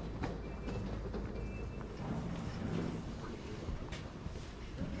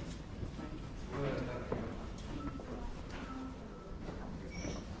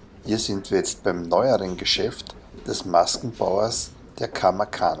 Hier sind wir jetzt beim neueren Geschäft des Maskenbauers der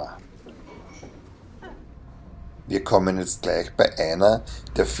Kammerkaner. Wir kommen jetzt gleich bei einer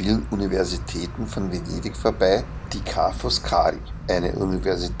der vielen Universitäten von Venedig vorbei, die Ca' Foscari, eine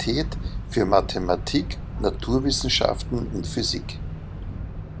Universität für Mathematik, Naturwissenschaften und Physik.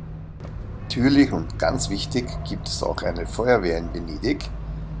 Natürlich und ganz wichtig gibt es auch eine Feuerwehr in Venedig.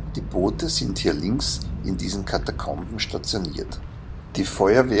 Die Boote sind hier links in diesen Katakomben stationiert. Die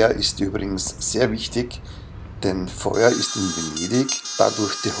Feuerwehr ist übrigens sehr wichtig, denn Feuer ist in Venedig, da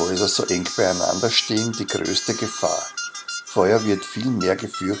durch die Häuser so eng beieinander stehen, die größte Gefahr. Feuer wird viel mehr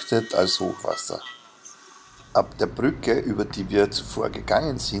gefürchtet als Hochwasser. Ab der Brücke, über die wir zuvor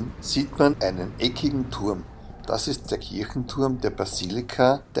gegangen sind, sieht man einen eckigen Turm. Das ist der Kirchenturm der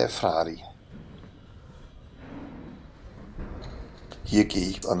Basilika dei Frari. Hier gehe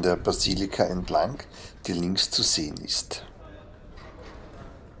ich an der Basilika entlang, die links zu sehen ist.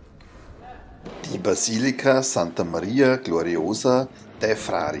 Die Basilika Santa Maria Gloriosa dei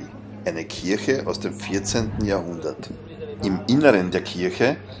Frari, eine Kirche aus dem 14. Jahrhundert. Im Inneren der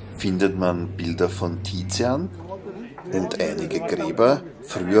Kirche findet man Bilder von Tizian und einige Gräber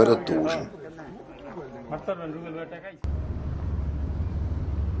früherer Dogen.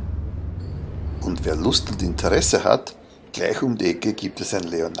 Und wer Lust und Interesse hat, gleich um die Ecke gibt es ein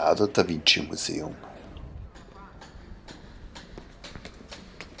Leonardo da Vinci Museum.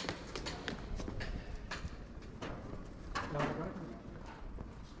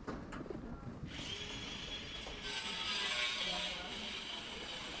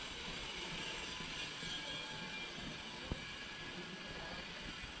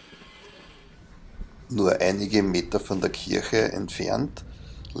 Nur einige Meter von der Kirche entfernt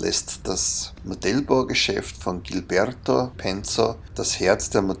lässt das Modellbaugeschäft von Gilberto Penzo das Herz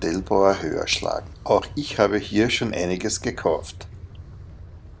der Modellbauer höher schlagen. Auch ich habe hier schon einiges gekauft.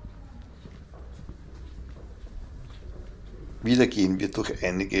 Wieder gehen wir durch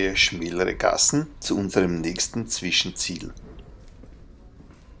einige schmälere Gassen zu unserem nächsten Zwischenziel.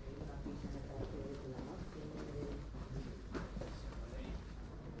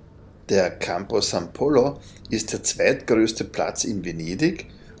 Der Campo San Polo ist der zweitgrößte Platz in Venedig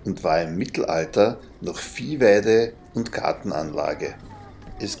und war im Mittelalter noch Viehweide- und Gartenanlage.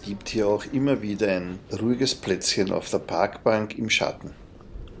 Es gibt hier auch immer wieder ein ruhiges Plätzchen auf der Parkbank im Schatten.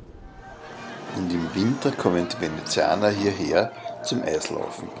 Und im Winter kommen die Venezianer hierher zum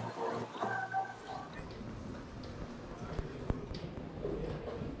Eislaufen.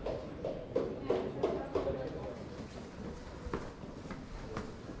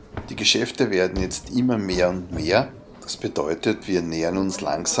 Die Geschäfte werden jetzt immer mehr und mehr. Das bedeutet, wir nähern uns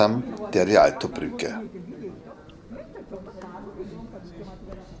langsam der Rialtobrücke.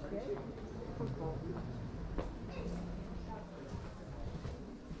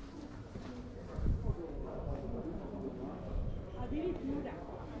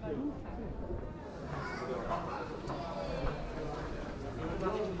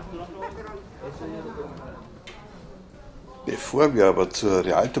 Bevor wir aber zur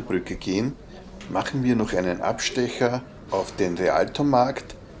Rialtobrücke gehen, machen wir noch einen Abstecher auf den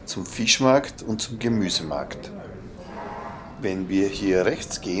Rialtomarkt, zum Fischmarkt und zum Gemüsemarkt. Wenn wir hier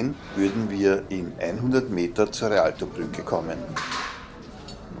rechts gehen, würden wir in 100 Meter zur Rialtobrücke kommen.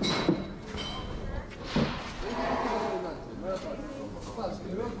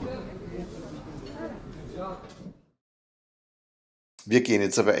 Wir gehen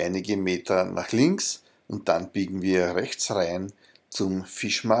jetzt aber einige Meter nach links und dann biegen wir rechts rein zum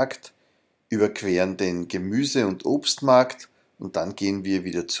Fischmarkt, überqueren den Gemüse- und Obstmarkt und dann gehen wir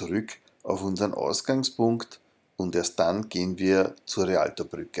wieder zurück auf unseren Ausgangspunkt und erst dann gehen wir zur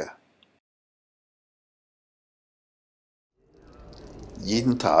Rialtobrücke.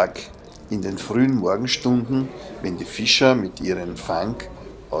 Jeden Tag in den frühen Morgenstunden, wenn die Fischer mit ihrem Fang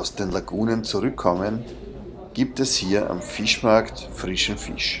aus den Lagunen zurückkommen, gibt es hier am Fischmarkt frischen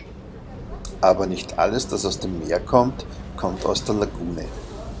Fisch. Aber nicht alles, das aus dem Meer kommt, kommt aus der Lagune.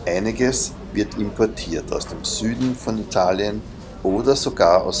 Einiges wird importiert aus dem Süden von Italien oder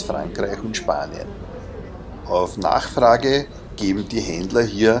sogar aus Frankreich und Spanien. Auf Nachfrage geben die Händler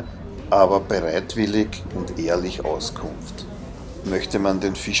hier aber bereitwillig und ehrlich Auskunft. Möchte man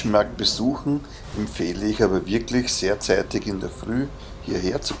den Fischmarkt besuchen, empfehle ich aber wirklich sehr zeitig in der Früh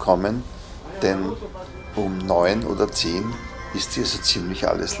hierher zu kommen, denn um 9 oder 10 ist hier so ziemlich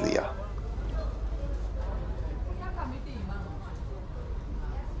alles leer.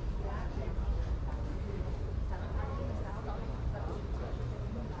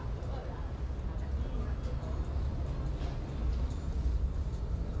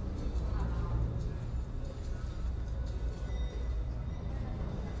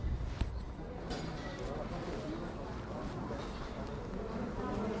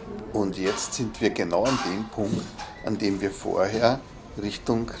 Und jetzt sind wir genau an dem Punkt, an dem wir vorher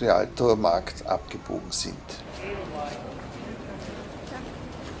Richtung Rialtomarkt abgebogen sind.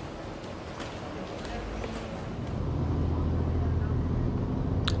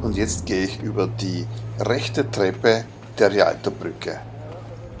 Und jetzt gehe ich über die rechte Treppe der Rialtobrücke.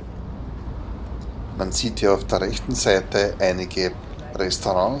 Man sieht hier auf der rechten Seite einige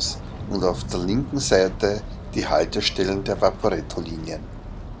Restaurants und auf der linken Seite die Haltestellen der Vaporetto-Linien.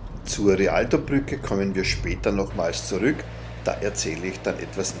 Zur Rialtobrücke kommen wir später nochmals zurück, da erzähle ich dann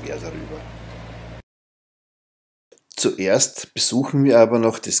etwas mehr darüber. Zuerst besuchen wir aber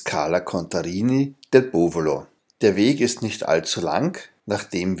noch die Scala Contarini del Popolo. Der Weg ist nicht allzu lang.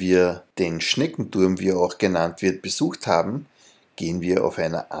 Nachdem wir den Schneckenturm, wie er auch genannt wird, besucht haben, gehen wir auf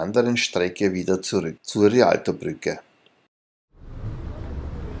einer anderen Strecke wieder zurück zur Rialtobrücke.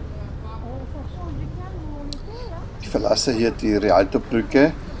 Ich verlasse hier die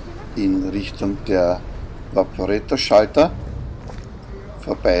Rialtobrücke in Richtung der Vaporetto-Schalter,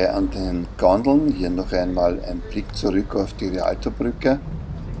 vorbei an den Gondeln. Hier noch einmal ein Blick zurück auf die Rialtobrücke.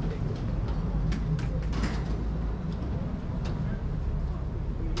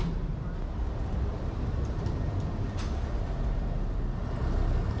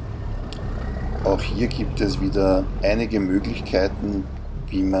 Auch hier gibt es wieder einige Möglichkeiten,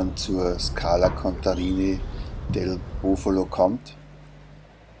 wie man zur Scala Contarini del Popolo kommt.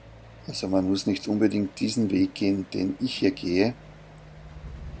 Also man muss nicht unbedingt diesen Weg gehen, den ich hier gehe.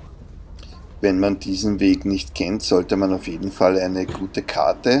 Wenn man diesen Weg nicht kennt, sollte man auf jeden Fall eine gute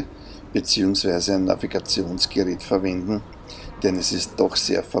Karte bzw. ein Navigationsgerät verwenden, denn es ist doch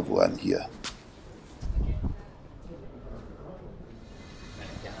sehr verworren hier.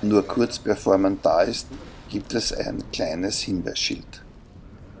 Nur kurz bevor man da ist, gibt es ein kleines Hinweisschild.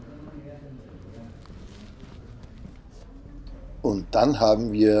 Und dann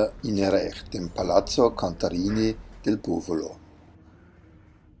haben wir ihn erreicht, den Palazzo Contarini del Popolo.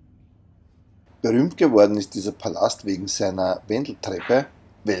 Berühmt geworden ist dieser Palast wegen seiner Wendeltreppe,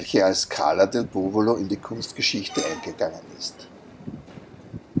 welche als Scala del Popolo in die Kunstgeschichte eingegangen ist.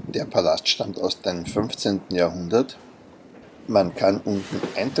 Der Palast stammt aus dem 15. Jahrhundert. Man kann unten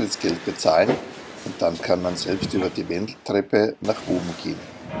Eintrittsgeld bezahlen und dann kann man selbst über die Wendeltreppe nach oben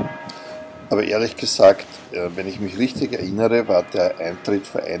gehen. Aber ehrlich gesagt, wenn ich mich richtig erinnere, war der Eintritt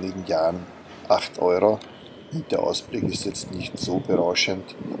vor einigen Jahren 8 € und der Ausblick ist jetzt nicht so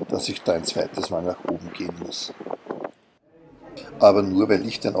berauschend, dass ich da ein zweites Mal nach oben gehen muss. Aber nur weil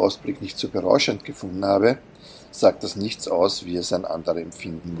ich den Ausblick nicht so berauschend gefunden habe, sagt das nichts aus, wie es ein anderer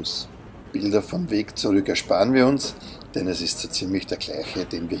empfinden muss. Bilder vom Weg zurück ersparen wir uns, denn es ist so ziemlich der gleiche,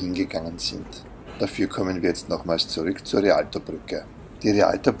 den wir hingegangen sind. Dafür kommen wir jetzt nochmals zurück zur Rialtobrücke. Die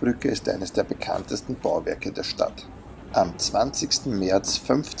Rialtobrücke ist eines der bekanntesten Bauwerke der Stadt. Am 20. März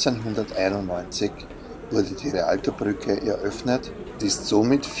 1591 wurde die Rialtobrücke eröffnet und ist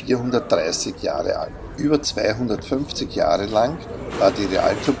somit 430 Jahre alt. Über 250 Jahre lang war die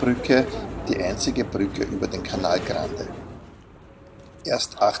Rialtobrücke die einzige Brücke über den Canal Grande.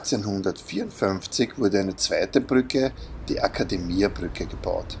 Erst 1854 wurde eine zweite Brücke, die Accademia-Brücke,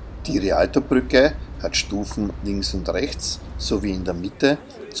 gebaut. Die Rialtobrücke hat Stufen links und rechts sowie in der Mitte.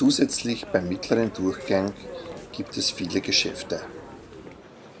 Zusätzlich beim mittleren Durchgang gibt es viele Geschäfte.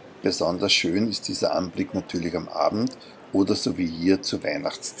 Besonders schön ist dieser Anblick natürlich am Abend oder so wie hier zur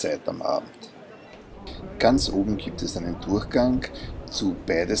Weihnachtszeit am Abend. Ganz oben gibt es einen Durchgang zu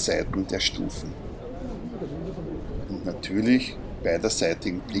beiden Seiten der Stufen. Und natürlich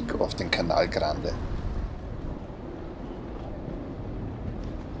beiderseitigen Blick auf den Canal Grande.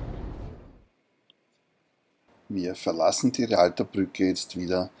 Wir verlassen die Rialtobrücke jetzt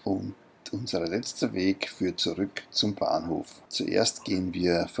wieder und unser letzter Weg führt zurück zum Bahnhof. Zuerst gehen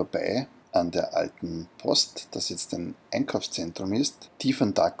wir vorbei an der alten Post, das jetzt ein Einkaufszentrum ist,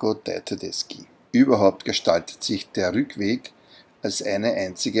 dei Tedeschi. Überhaupt gestaltet sich der Rückweg als eine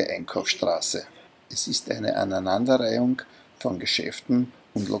einzige Einkaufsstraße. Es ist eine Aneinanderreihung von Geschäften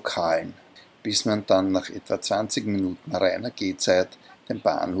und Lokalen, bis man dann nach etwa 20 Minuten reiner Gehzeit den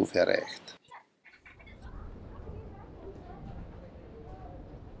Bahnhof erreicht.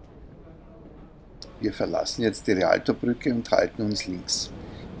 Wir verlassen jetzt die Rialtobrücke und halten uns links.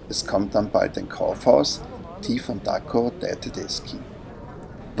 Es kommt dann bald ein Kaufhaus, dei Tedeschi,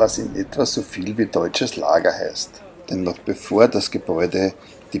 was in etwa so viel wie deutsches Lager heißt. Denn noch bevor das Gebäude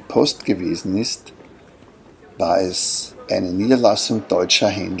die Post gewesen ist, war es eine Niederlassung deutscher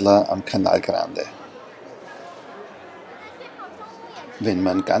Händler am Canal Grande. Wenn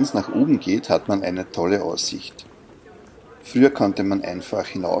man ganz nach oben geht, hat man eine tolle Aussicht. Früher konnte man einfach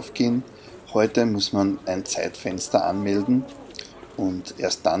hinaufgehen, heute muss man ein Zeitfenster anmelden und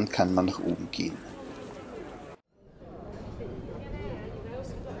erst dann kann man nach oben gehen.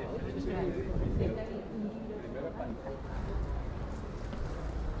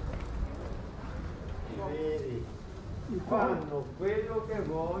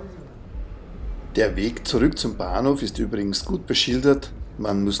 Der Weg zurück zum Bahnhof ist übrigens gut beschildert.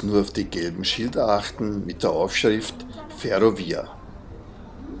 Man muss nur auf die gelben Schilder achten mit der Aufschrift Ferrovia.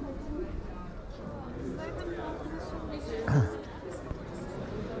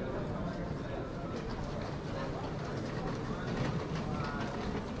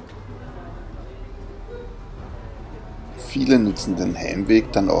 Viele nutzen den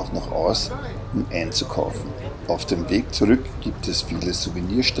Heimweg dann auch noch aus, um einzukaufen. Auf dem Weg zurück gibt es viele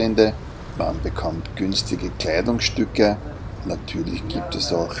Souvenirstände, man bekommt günstige Kleidungsstücke, natürlich gibt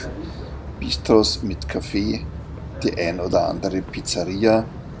es auch Bistros mit Kaffee, die ein oder andere Pizzeria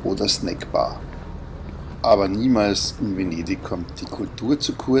oder Snackbar. Aber niemals in Venedig kommt die Kultur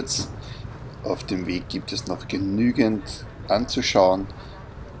zu kurz. Auf dem Weg gibt es noch genügend anzuschauen.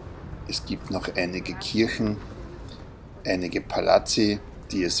 Es gibt noch einige Kirchen, einige Palazzi,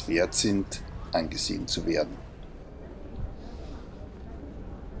 die es wert sind, angesehen zu werden.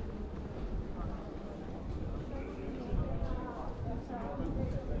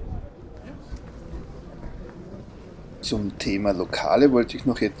 Zum Thema Lokale wollte ich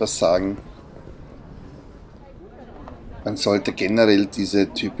noch etwas sagen. Man sollte generell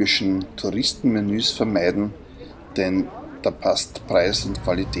diese typischen Touristenmenüs vermeiden, denn da passt Preis und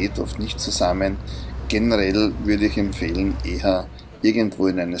Qualität oft nicht zusammen. Generell würde ich empfehlen, eher irgendwo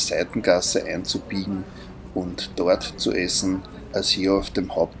in eine Seitengasse einzubiegen und dort zu essen, als hier auf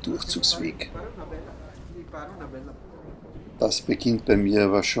dem Hauptdurchzugsweg. Das beginnt bei mir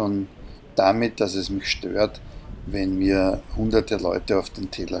aber schon damit, dass es mich stört, wenn mir hunderte Leute auf den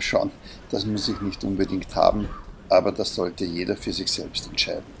Teller schauen. Das muss ich nicht unbedingt haben, aber das sollte jeder für sich selbst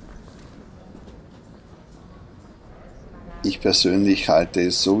entscheiden. Ich persönlich halte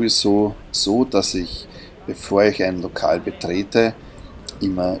es sowieso so, dass ich, bevor ich ein Lokal betrete,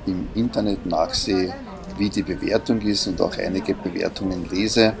 immer im Internet nachsehe, wie die Bewertung ist und auch einige Bewertungen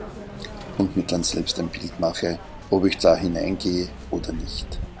lese und mir dann selbst ein Bild mache, ob ich da hineingehe oder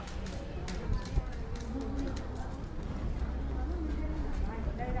nicht.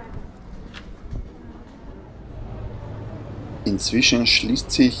 Inzwischen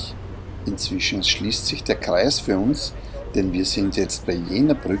schließt sich der Kreis für uns, denn wir sind jetzt bei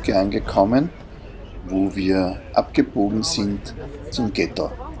jener Brücke angekommen, wo wir abgebogen sind zum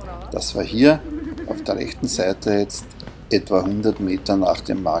Ghetto. Das war hier Auf der rechten Seite jetzt, etwa 100 Meter nach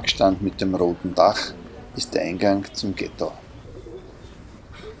dem Marktstand mit dem roten Dach, ist der Eingang zum Ghetto.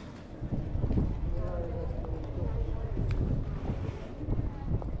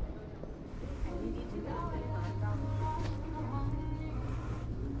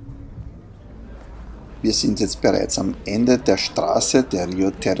 Wir sind jetzt bereits am Ende der Straße der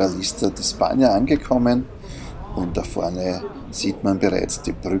Rialtobrücke de España angekommen und da vorne sieht man bereits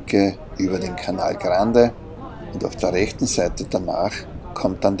die Brücke über den Canal Grande und auf der rechten Seite danach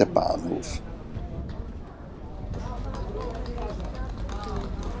kommt dann der Bahnhof.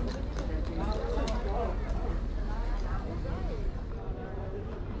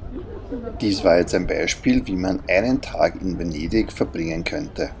 Dies war jetzt ein Beispiel, wie man einen Tag in Venedig verbringen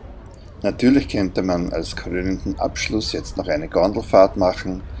könnte. Natürlich könnte man als krönenden Abschluss jetzt noch eine Gondelfahrt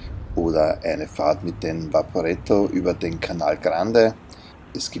machen oder eine Fahrt mit dem Vaporetto über den Canal Grande.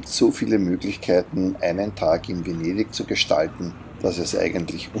 Es gibt so viele Möglichkeiten, einen Tag in Venedig zu gestalten, dass es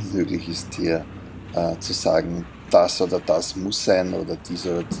eigentlich unmöglich ist, hier zu sagen, das oder das muss sein oder dies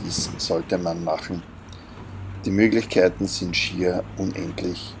sollte man machen. Die Möglichkeiten sind schier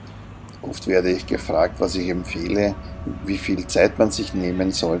unendlich. Oft werde ich gefragt, was ich empfehle, wie viel Zeit man sich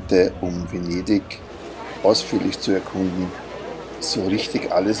nehmen sollte, um Venedig ausführlich zu erkunden. So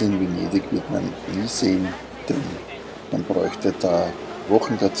richtig alles in Venedig wird man nie sehen, denn man bräuchte da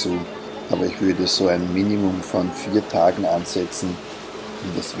Wochen dazu. Aber ich würde so ein Minimum von 4 Tagen ansetzen,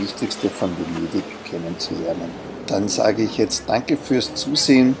 um das Wichtigste von Venedig kennenzulernen. Dann sage ich jetzt danke fürs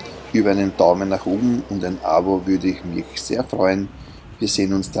Zusehen. Über einen Daumen nach oben und ein Abo würde ich mich sehr freuen. Wir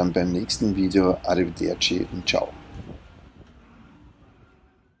sehen uns dann beim nächsten Video. Arrivederci und ciao.